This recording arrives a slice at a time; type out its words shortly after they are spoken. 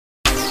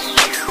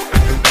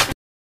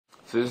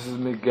So this is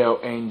Miguel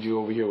Angel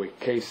over here with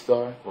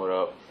K-Star. What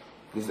up?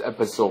 This is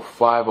episode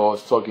 5. I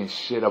was talking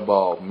shit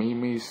about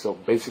memes. So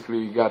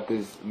basically we got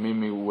this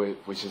meme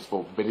which is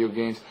for video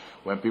games.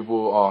 When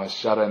people are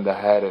shot in the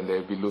head and they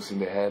be losing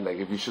their head. Like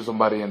if you shoot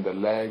somebody in the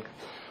leg,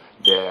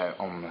 their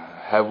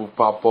head will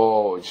pop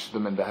off, or you shoot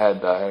them in the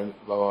head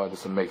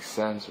doesn't make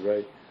sense,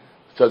 right?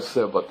 What you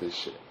say about this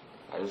shit?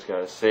 I just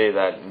gotta say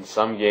that in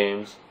some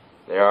games,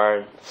 there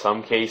are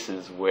some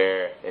cases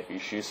where if you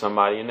shoot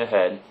somebody in the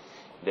head,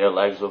 their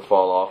legs will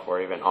fall off,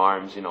 or even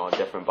arms, a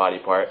different body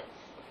part.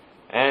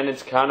 And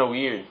it's kind of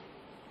weird.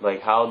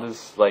 Like, how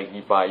does,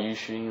 by you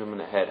shooting them in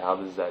the head, how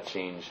does that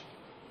change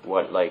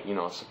what,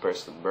 it's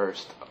supposed to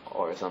burst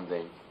or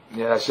something?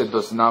 Yeah, that shit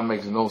does not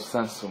make no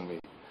sense to me.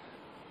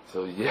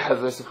 So, yeah,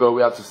 that's basically what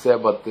we have to say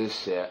about this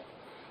shit.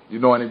 You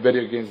know any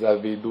video games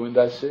that be doing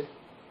that shit?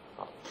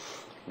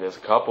 There's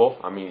a couple.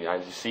 I mean,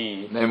 as you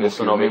see, Name this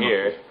one over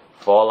here,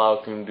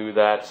 Fallout can do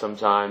that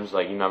sometimes.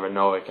 Like, you never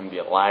know, it can be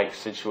a lag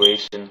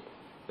situation.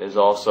 There's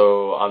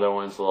also other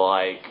ones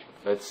like,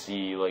 let's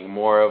see, like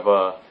more of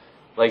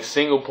a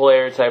single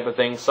player type of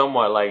thing,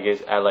 somewhat like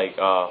it's at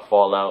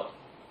Fallout,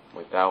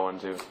 like that one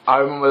too. I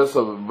remember there's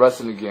a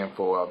wrestling game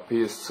for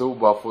PS2,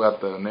 but I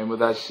forgot the name of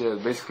that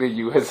shit. Basically,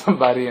 you hit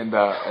somebody in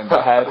the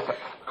head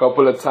a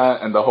couple of times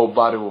and the whole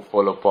body will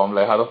fall apart. I'm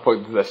like, how the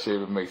fuck does that shit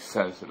even make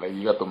sense? Like,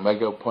 you got the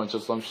mega punch or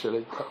some shit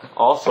like that.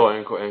 Also,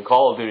 in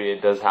Call of Duty,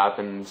 it does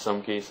happen in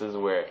some cases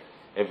where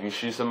if you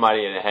shoot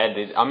somebody in the head,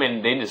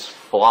 they just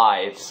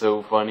fly. It's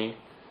so funny.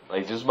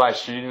 Like, just by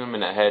shooting them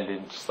in the head, they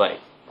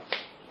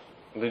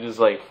just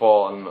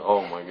fall, and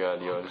oh my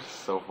god, yo, it's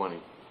so funny.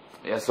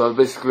 Yeah, so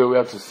basically we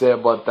have to say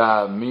about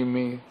that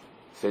meme.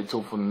 Stay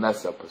tuned for the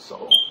next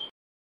episode.